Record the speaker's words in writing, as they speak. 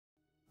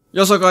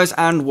Yo, so guys,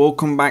 and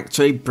welcome back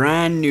to a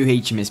brand new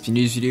Hijomeatman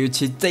news video.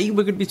 Today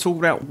we're going to be talking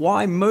about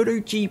why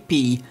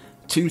MotoGP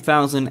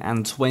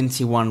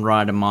 2021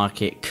 rider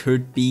market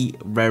could be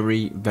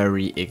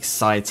very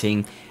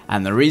exciting,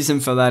 and the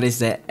reason for that is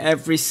that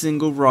every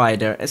single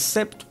rider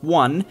except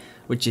one,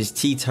 which is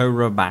Tito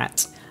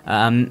Rabat,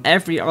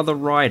 every other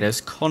rider's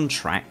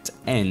contract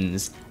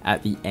ends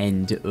at the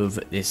end of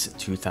this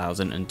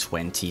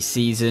 2020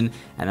 season,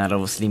 and that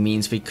obviously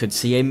means we could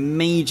see a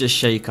major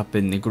shake-up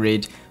in the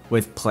grid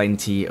with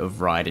plenty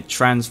of rider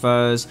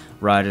transfers,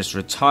 riders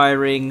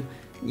retiring,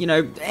 you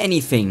know,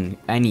 anything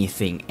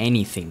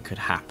could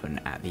happen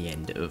at the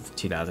end of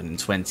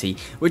 2020,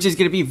 which is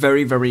going to be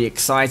very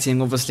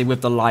exciting. Obviously, with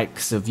the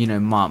likes of, you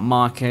know, Marc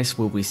Marquez,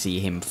 will we see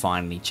him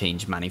finally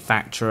change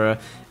manufacturer?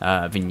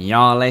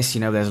 Vinales, you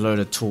know, there's a load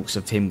of talks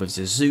of him with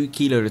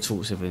Suzuki, load of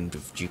talks of him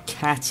with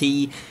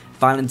Ducati.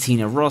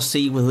 Valentino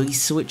Rossi, will he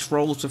switch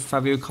roles with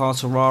Fabio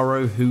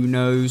Quartararo? Who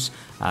knows?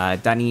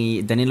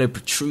 Danilo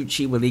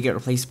Petrucci, will he get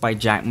replaced by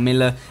Jack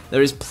Miller?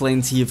 There is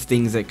plenty of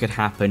things that could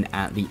happen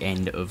at the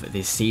end of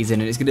this season,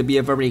 and it's going to be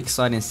a very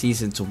exciting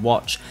season to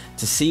watch,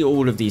 to see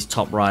all of these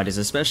top riders,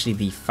 especially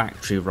the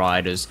factory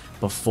riders,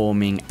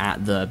 performing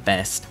at their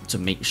best to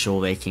make sure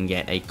they can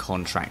get a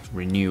contract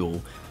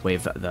renewal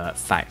with the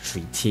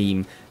factory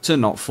team to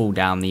not fall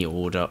down the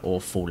order or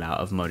fall out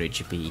of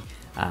MotoGP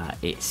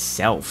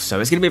itself. So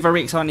it's going to be a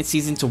very exciting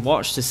season to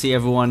watch, to see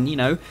everyone, you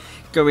know,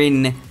 go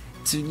in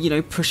to, you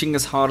know, pushing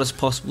as hard as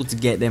possible to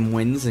get them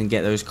wins and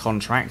get those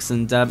contracts.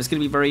 And it's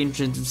going to be very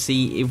interesting to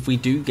see if we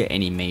do get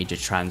any major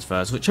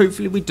transfers, which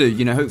hopefully we do.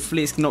 You know,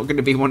 hopefully it's not going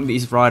to be one of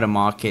these rider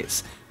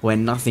markets where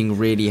nothing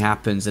really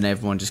happens and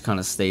everyone just kind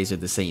of stays with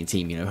the same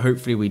team. You know,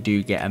 hopefully we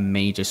do get a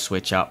major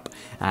switch up,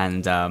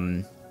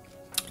 and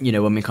you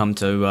know, when we come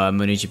to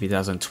MotoGP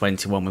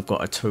 2021, we've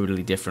got a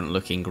totally different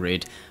looking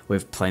grid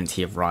with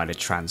plenty of rider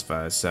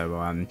transfers.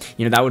 So,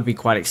 you know, that would be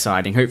quite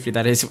exciting. Hopefully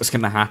that is what's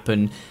going to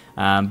happen,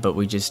 but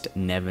we just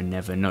never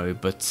know.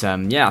 But,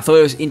 yeah, I thought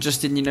it was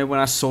interesting, you know, when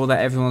I saw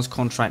that everyone's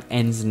contract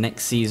ends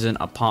next season,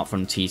 apart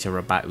from Tito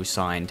Rabat, who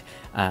signed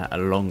a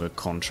longer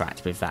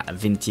contract with that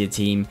Avintia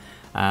team.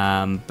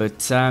 Yeah, and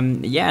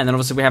then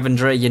obviously we have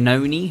Andrea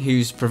Iannone,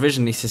 who's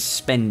provisionally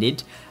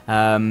suspended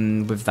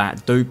with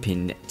that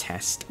doping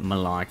test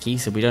malarkey,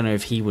 so we don't know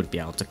if he would be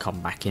able to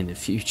come back in the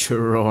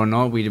future or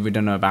not. We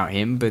don't know about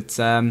him, but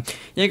yeah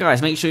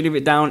guys, make sure you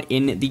leave it down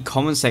in the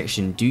comment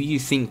section. Do you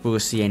think we'll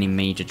see any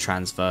major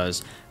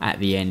transfers at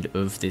the end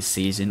of this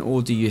season,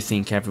 or do you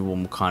think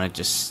everyone will kind of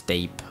just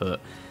stay put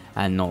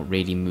and not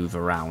really move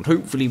around?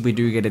 Hopefully we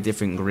do get a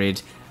different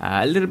grid,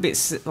 a little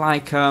bit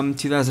like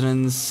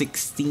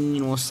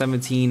 2016 or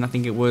 17, I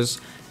think it was,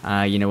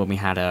 you know, when we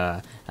had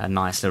a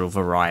nice little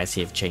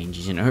variety of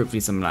changes. You know,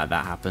 hopefully something like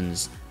that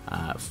happens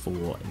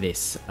for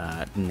this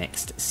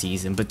next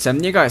season. But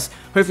yeah guys,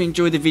 hopefully you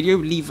enjoyed the video.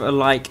 Leave a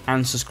like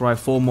and subscribe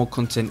for more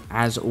content.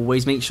 As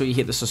always, make sure you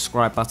hit the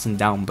subscribe button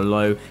down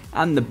below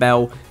and the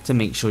bell to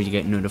make sure you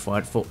get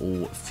notified for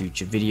all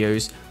future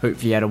videos.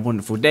 Hopefully you had a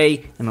wonderful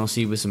day, and I'll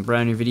see you with some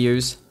brand new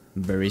videos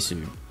very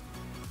soon.